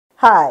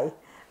Hi,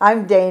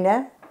 I'm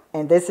Dana,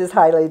 and this is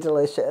Highly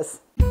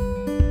Delicious.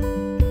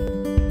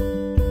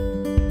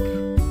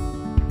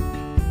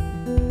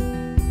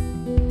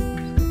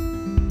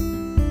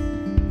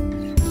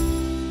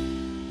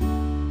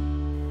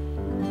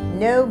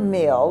 No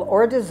meal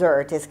or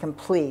dessert is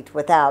complete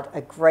without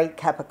a great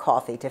cup of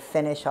coffee to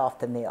finish off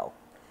the meal.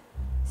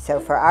 So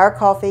for our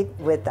coffee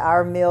with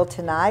our meal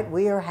tonight,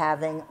 we are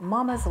having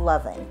Momma's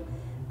Lovin.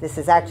 This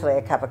is actually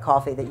a cup of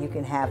coffee that you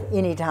can have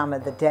any time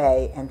of the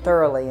day and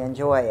thoroughly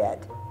enjoy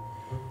it.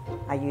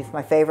 I use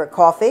my favorite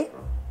coffee,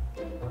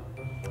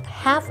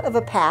 half of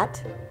a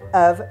pat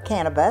of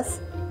cannabis,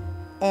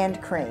 and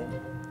cream.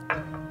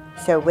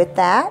 So with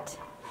that,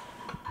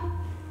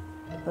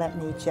 let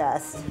me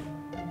just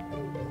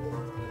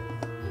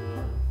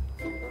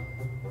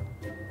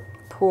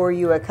pour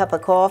you a cup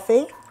of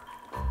coffee.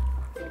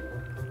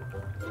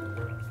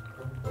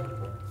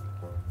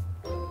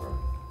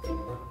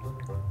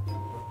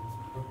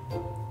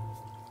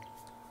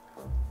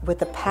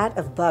 With a pat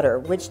of butter,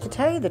 which, to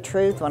tell you the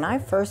truth, when I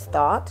first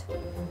thought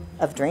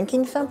of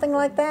drinking something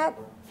like that,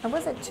 I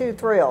wasn't too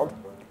thrilled.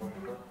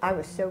 I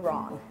was so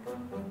wrong.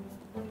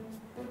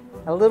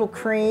 A little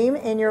cream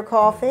in your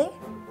coffee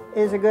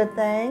is a good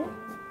thing.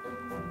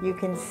 You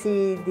can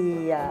see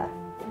the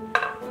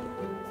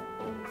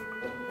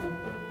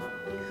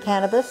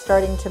cannabis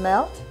starting to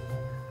melt.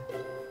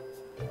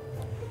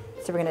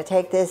 So we're going to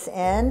take this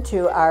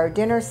into our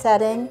dinner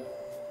setting,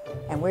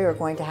 and we are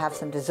going to have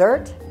some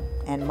dessert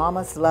and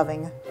Momma's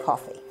Lovin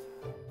coffee.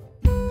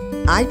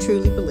 I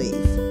truly believe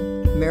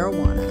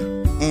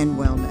marijuana and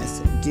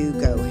wellness do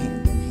go